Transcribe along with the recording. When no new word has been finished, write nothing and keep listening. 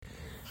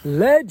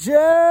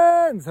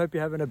Legends! Hope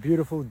you're having a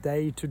beautiful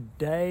day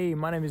today.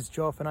 My name is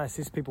Joff and I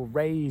assist people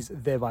raise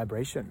their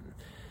vibration.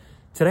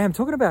 Today I'm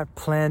talking about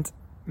plant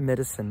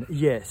medicine.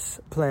 Yes,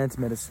 plant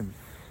medicine.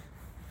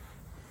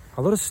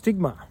 A lot of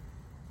stigma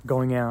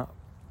going out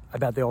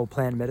about the old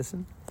plant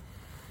medicine.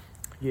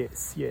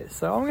 Yes.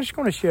 So I'm just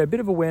going to share a bit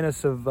of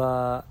awareness of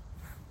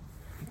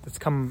that's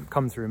come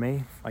through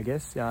me, I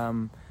guess.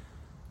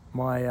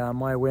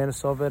 My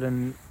awareness of it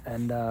and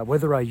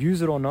whether I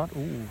use it or not.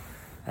 Ooh.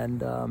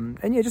 And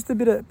yeah, just a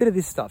bit of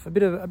this stuff, a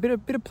bit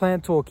of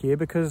plant talk here,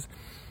 because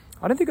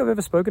I don't think I've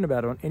ever spoken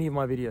about it on any of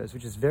my videos,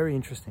 which is very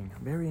interesting.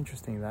 Very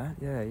interesting that,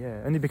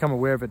 yeah. Only become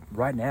aware of it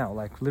right now,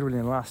 like literally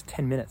in the last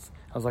 10 minutes.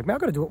 I was like, man, I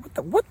got to do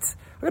it. What?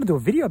 I got to do a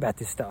video about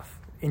this stuff.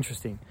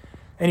 Interesting.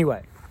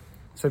 Anyway,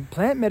 so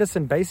plant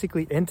medicine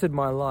basically entered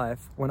my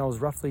life when I was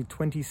roughly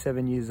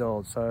 27 years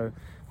old. So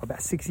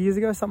about 6 years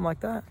ago, something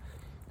like that.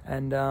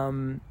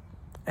 And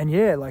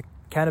yeah, like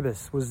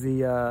cannabis was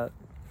the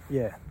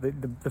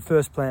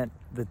first plant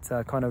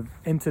that kind of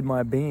entered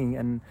my being,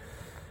 and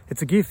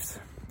it's a gift.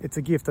 It's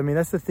a gift. I mean,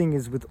 that's the thing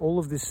is with all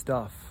of this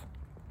stuff,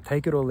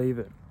 take it or leave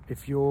it.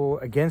 If you're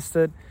against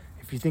it,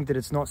 if you think that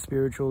it's not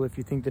spiritual, if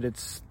you think that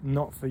it's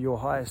not for your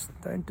highest,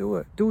 don't do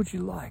it. Do what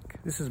you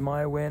like. This is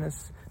my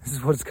awareness. This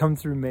is what's come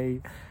through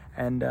me,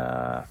 and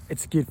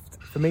it's a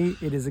gift. For me,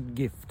 it is a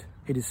gift.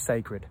 It is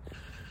sacred.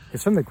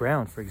 It's from the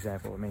ground, for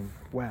example. I mean,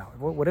 wow,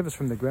 whatever's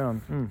from the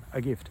ground, a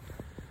gift.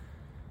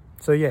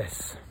 So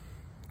yes.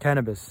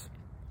 Cannabis.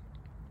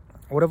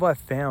 What have I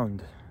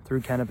found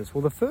through cannabis?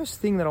 Well, the first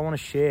thing that I want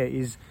to share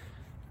is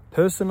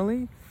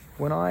personally,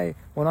 when I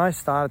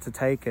started to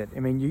take it, I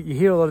mean, you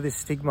hear a lot of this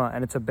stigma,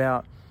 and it's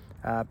about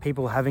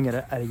people having it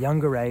at a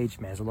younger age.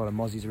 Man, there's a lot of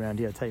mozzies around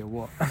here, I tell you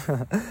what.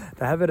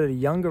 They have it at a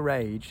younger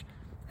age,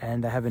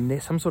 and they have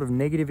some sort of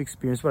negative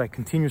experience, what I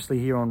continuously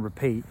hear on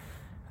repeat.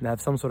 And they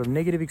have some sort of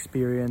negative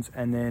experience,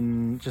 and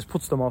then just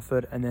puts them off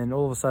it, and then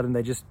all of a sudden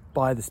they just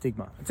buy the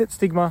stigma. That's it,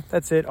 stigma,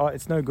 that's it. Oh,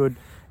 it's no good.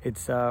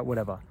 It's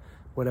whatever.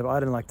 I'm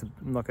not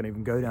going to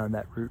even go down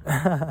that route.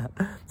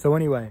 So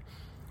anyway,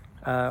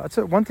 that's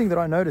one thing that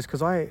I noticed,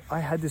 because I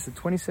had this at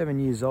 27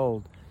 years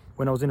old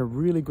when I was in a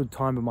really good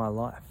time of my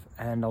life.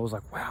 And I was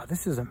like, wow,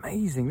 this is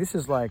amazing. This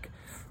is like,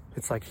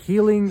 it's like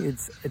healing.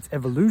 It's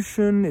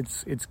evolution.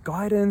 It's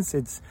guidance.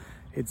 It's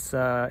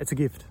a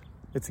gift.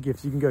 It's a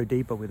gift. You can go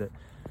deeper with it.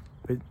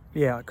 But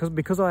yeah,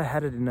 because I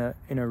had it in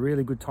a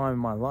really good time in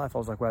my life, I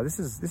was like, wow, this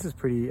is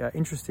pretty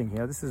interesting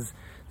here.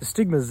 The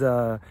stigma's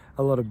a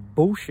lot of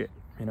bullshit,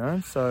 you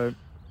know. So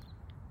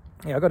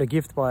yeah, I got a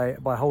gift by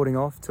holding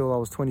off till I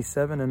was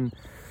 27, and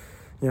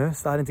you know,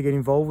 starting to get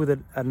involved with it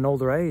at an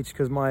older age,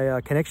 because my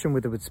connection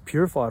with it was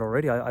purified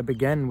already. I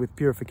began with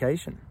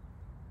purification,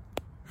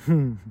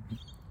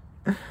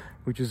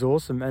 which is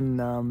awesome.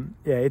 And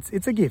yeah,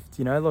 it's a gift,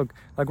 you know. Look,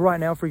 like right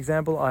now, for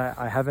example,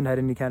 I haven't had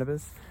any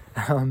cannabis.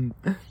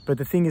 But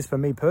the thing is, for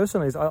me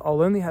personally, is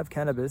I'll only have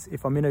cannabis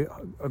if I'm in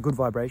a good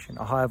vibration,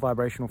 a higher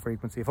vibrational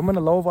frequency. If I'm in a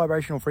lower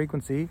vibrational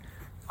frequency,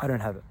 I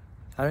don't have it.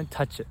 I don't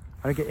touch it.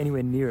 I don't get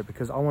anywhere near it,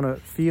 because I want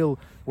to feel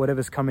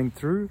whatever's coming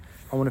through.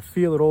 I want to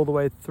feel it all the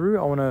way through.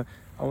 I want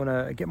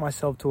to get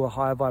myself to a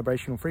higher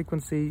vibrational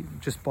frequency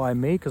just by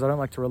me, because I don't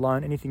like to rely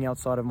on anything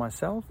outside of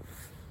myself.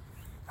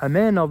 And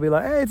then I'll be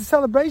like, hey, it's a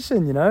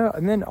celebration, you know.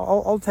 And then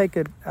I'll take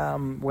it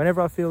whenever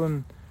I feel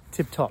in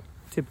tip top.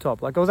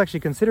 Like I was actually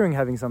considering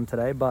having some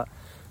today, but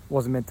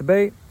wasn't meant to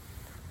be.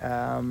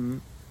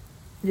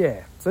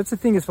 Yeah, so that's the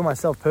thing is, for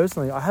myself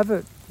personally, I have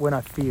it when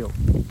I feel,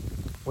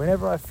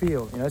 whenever I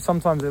feel, you know.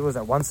 Sometimes it was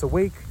once a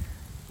week,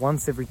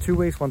 once every 2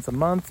 weeks, once a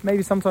month,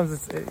 maybe sometimes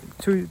it's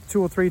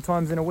two or three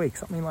times in a week,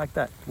 something like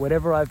that,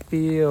 whatever I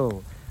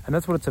feel. And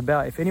that's what it's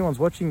about. If anyone's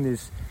watching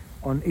this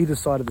on either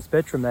side of the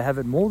spectrum, they have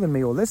it more than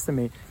me or less than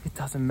me, it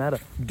doesn't matter.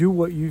 Do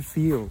what you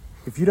feel.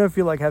 If you don't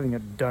feel like having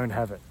it, don't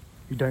have it.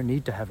 You don't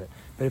need to have it.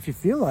 But if you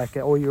feel like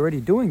it, or you're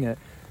already doing it,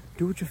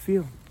 do what you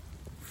feel.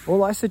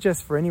 All I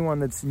suggest for anyone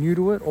that's new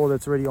to it or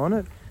that's already on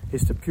it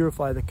is to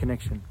purify the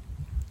connection,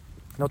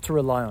 not to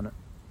rely on it.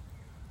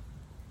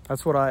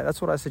 That's what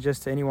I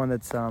suggest to anyone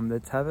that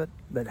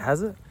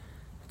has it.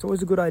 It's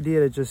always a good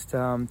idea to just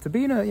to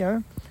be in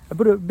a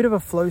bit of a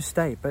flow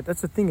state. But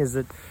that's the thing is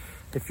that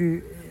if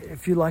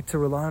you like to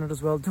rely on it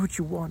as well, do what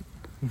you want.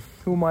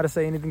 Who am I to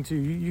say anything to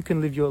you? You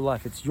can live your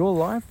life. It's your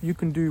life. You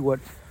can do what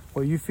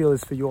you feel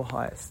is for your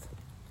highest.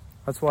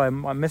 That's why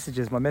my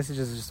messages are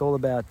just all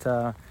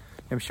about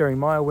sharing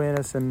my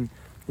awareness, and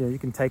you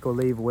can take or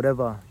leave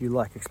whatever you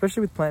like,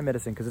 especially with plant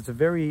medicine, because it's a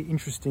very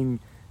interesting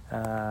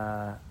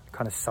kind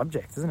of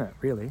subject, isn't it,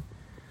 really?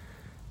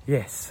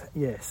 Yes.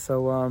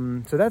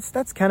 So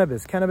that's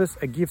cannabis. Cannabis,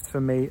 a gift for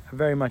me,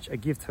 very much a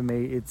gift for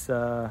me. It's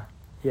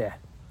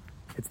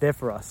it's there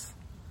for us.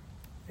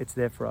 It's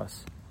there for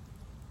us.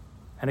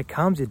 And it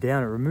calms you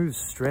down. It removes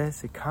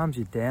stress. It calms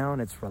you down.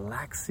 It's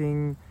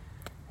relaxing.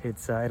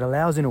 It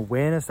allows in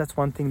awareness. That's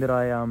one thing that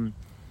when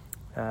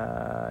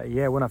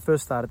I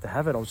first started to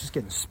have it, I was just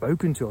getting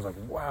spoken to. I was like,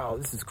 wow,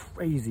 this is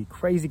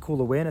crazy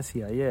cool awareness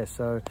here. Yeah,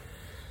 so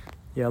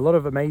yeah, a lot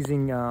of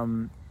amazing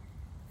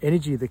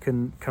energy that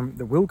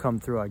that will come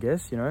through, I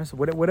guess, you know. So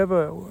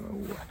whatever,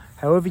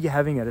 however you're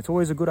having it, it's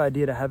always a good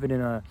idea to have it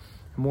in a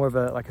more of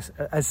a, like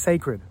as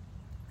sacred,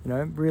 you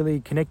know, really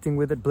connecting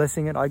with it,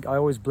 blessing it. I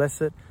always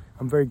bless it.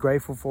 I'm very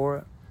grateful for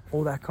it,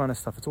 all that kind of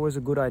stuff. It's always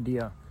a good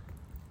idea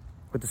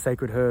with the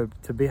sacred herb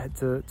to be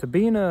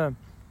in a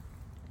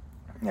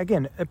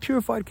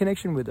purified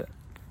connection with it,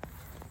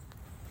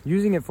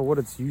 using it for what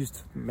it's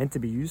meant to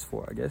be used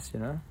for, I guess, you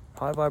know,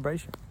 high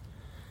vibration.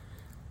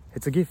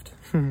 It's a gift.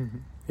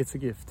 It's a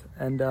gift.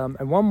 And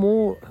one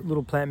more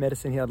little plant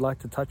medicine here I'd like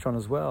to touch on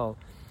as well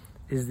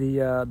is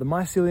the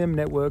mycelium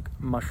network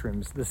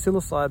mushrooms, the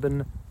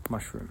psilocybin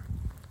mushroom.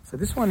 So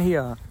this one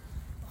here,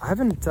 I've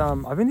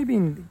only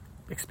been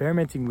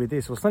experimenting with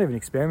this. Well, it's not even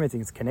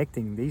experimenting, it's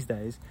connecting these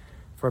days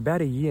for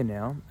about a year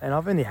now. And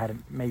I've only had it,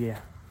 maybe I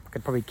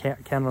could probably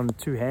count on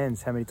 2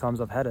 hands how many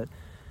times I've had it.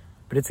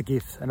 But it's a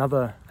gift,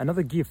 another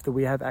gift that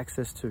we have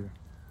access to.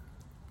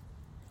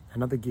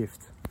 Another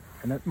gift.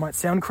 And that might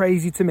sound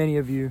crazy to many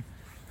of you,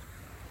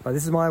 but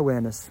this is my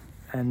awareness.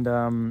 And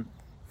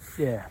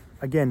yeah,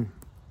 again,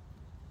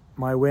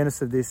 my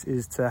awareness of this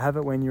is to have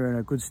it when you're in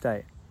a good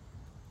state,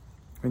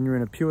 when you're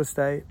in a pure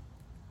state,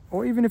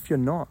 or even if you're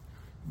not,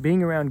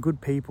 being around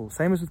good people.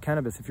 Same as with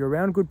cannabis. If you're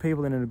around good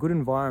people and in a good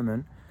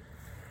environment,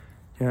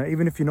 you know,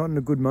 even if you're not in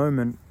a good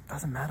moment,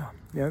 doesn't matter.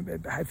 You know,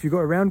 if you go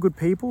around good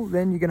people,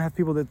 then you're going to have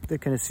people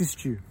that can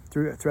assist you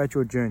throughout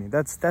your journey.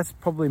 That's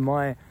probably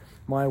my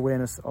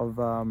awareness of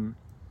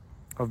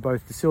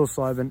both the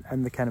psilocybin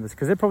and the cannabis,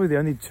 because they're probably the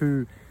only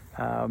 2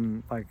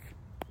 like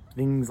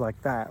things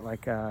like that,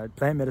 like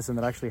plant medicine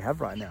that I actually have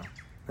right now.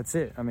 That's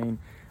it. I mean,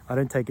 I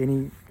don't take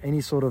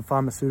any sort of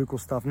pharmaceutical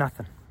stuff.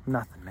 Nothing,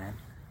 man.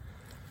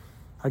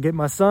 I get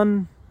my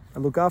sun. I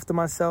look after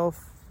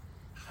myself.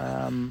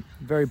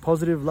 Very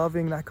positive,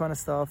 loving, that kind of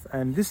stuff.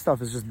 And this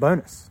stuff is just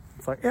bonus.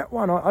 It's like, yeah,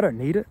 why not? I don't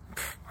need it.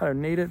 I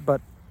don't need it,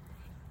 but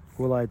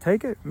will I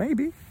take it?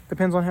 Maybe.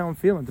 Depends on how I'm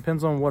feeling.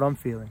 Depends on what I'm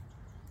feeling.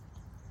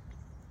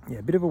 Yeah,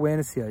 a bit of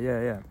awareness here.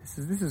 Yeah.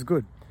 This is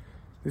good.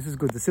 This is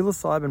good. The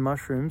psilocybin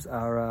mushrooms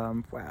are,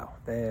 wow,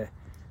 they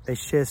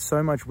share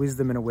so much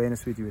wisdom and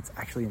awareness with you. It's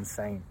actually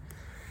insane.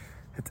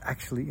 It's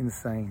actually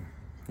insane.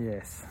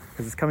 Yes,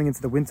 because it's coming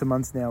into the winter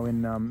months now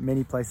in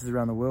many places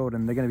around the world,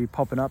 and they're going to be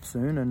popping up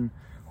soon,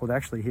 well, they're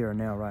actually here and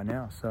now, right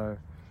now. So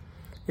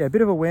yeah, a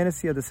bit of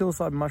awareness here. The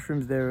psilocybin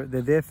mushrooms, they're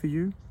there for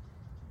you.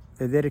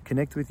 They're there to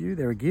connect with you.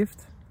 They're a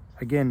gift.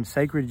 Again,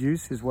 sacred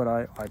use is what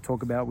I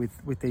talk about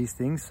with these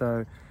things.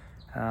 So,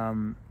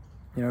 you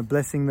know,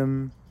 blessing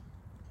them,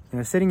 you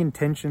know, setting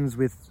intentions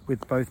with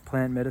both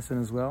plant medicine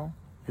as well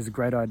is a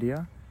great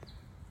idea.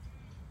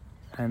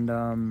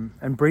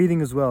 And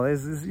breathing as well.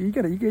 You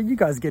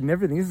guys getting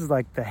everything. This is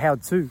like the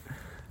how-to.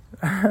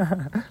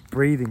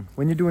 Breathing.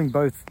 When you're doing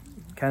both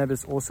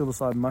cannabis or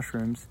psilocybin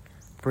mushrooms,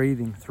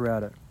 breathing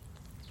throughout it.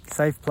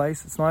 Safe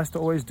place. It's nice to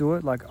always do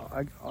it. Like,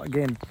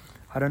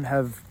 I don't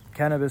have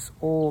cannabis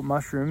or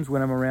mushrooms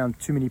when I'm around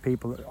too many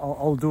people.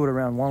 I'll do it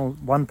around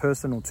one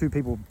person or 2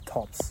 people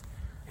tops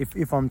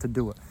if I'm to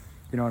do it.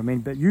 You know what I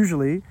mean? But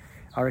usually,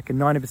 I reckon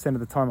 90% of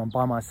the time I'm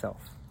by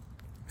myself,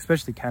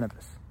 especially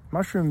cannabis.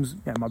 Mushrooms,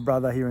 you know, my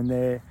brother here and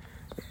there,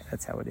 yeah,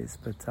 that's how it is.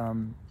 But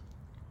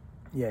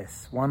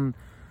yes, one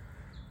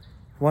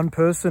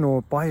person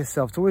or by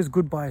yourself. It's always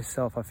good by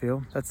yourself, I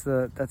feel. That's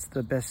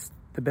the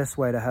best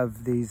way to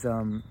have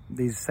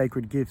these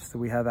sacred gifts that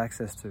we have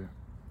access to.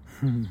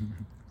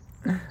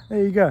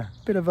 There you go.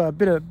 Bit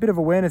of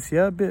awareness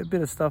here. A bit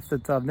of stuff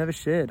that I've never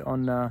shared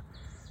on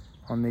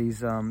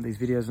these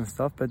videos and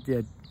stuff. But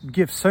yeah,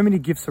 gifts. So many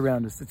gifts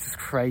around us. It's just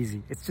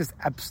crazy. It's just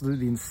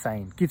absolutely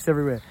insane. Gifts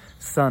everywhere.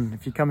 Sun.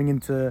 If you're coming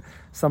into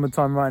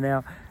summertime right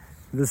now,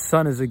 the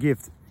sun is a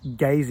gift.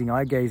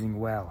 Eye gazing.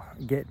 Wow.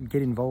 Get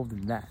involved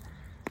in that.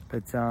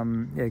 But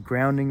yeah,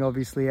 grounding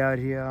obviously out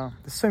here.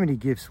 There's so many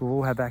gifts we'll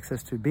all have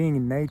access to. Being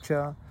in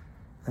nature,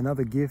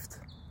 another gift.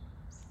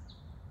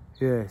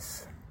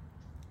 Yes.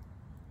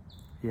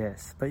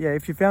 But yeah,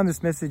 if you found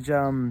this message,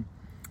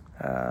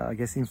 I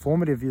guess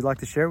informative, you'd like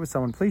to share it with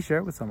someone, please share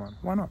it with someone.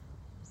 Why not?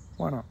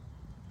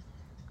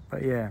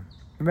 But yeah,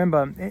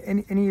 remember,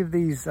 any of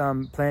these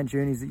plant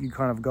journeys that you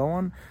kind of go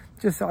on,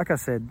 just like I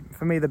said,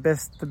 for me, the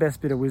best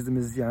bit of wisdom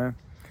is, you know,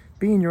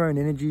 be in your own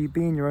energy,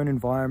 be in your own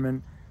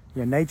environment.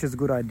 You know, nature's a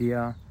good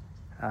idea.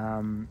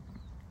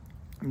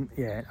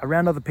 Yeah,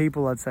 around other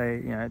people, I'd say,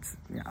 you know,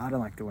 I don't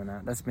like doing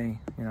that. That's me,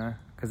 you know,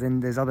 because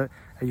then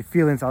you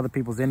feel into other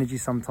people's energy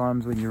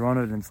sometimes when you're on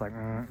it, and it's like,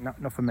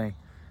 not for me.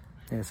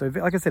 Yeah, so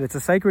like I said, it's a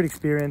sacred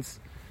experience.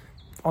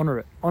 Honor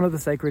it. Honor the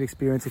sacred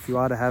experience if you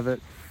are to have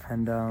it.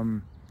 And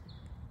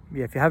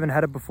yeah, if you haven't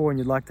had it before and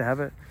you'd like to have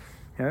it,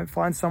 you know,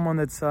 find someone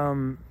that's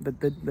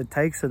that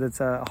takes it, that's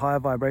a higher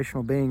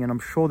vibrational being, and I'm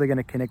sure they're going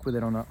to connect with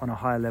it on a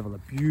higher level, a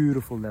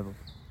beautiful level.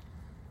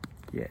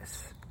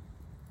 Yes.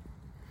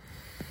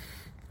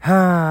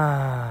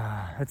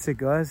 That's it,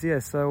 guys. Yeah,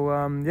 so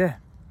yeah,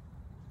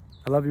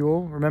 I love you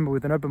all. Remember,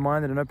 with an open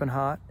mind and an open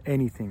heart,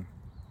 anything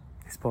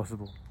is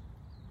possible.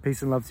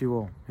 Peace and love to you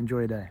all. Enjoy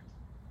your day.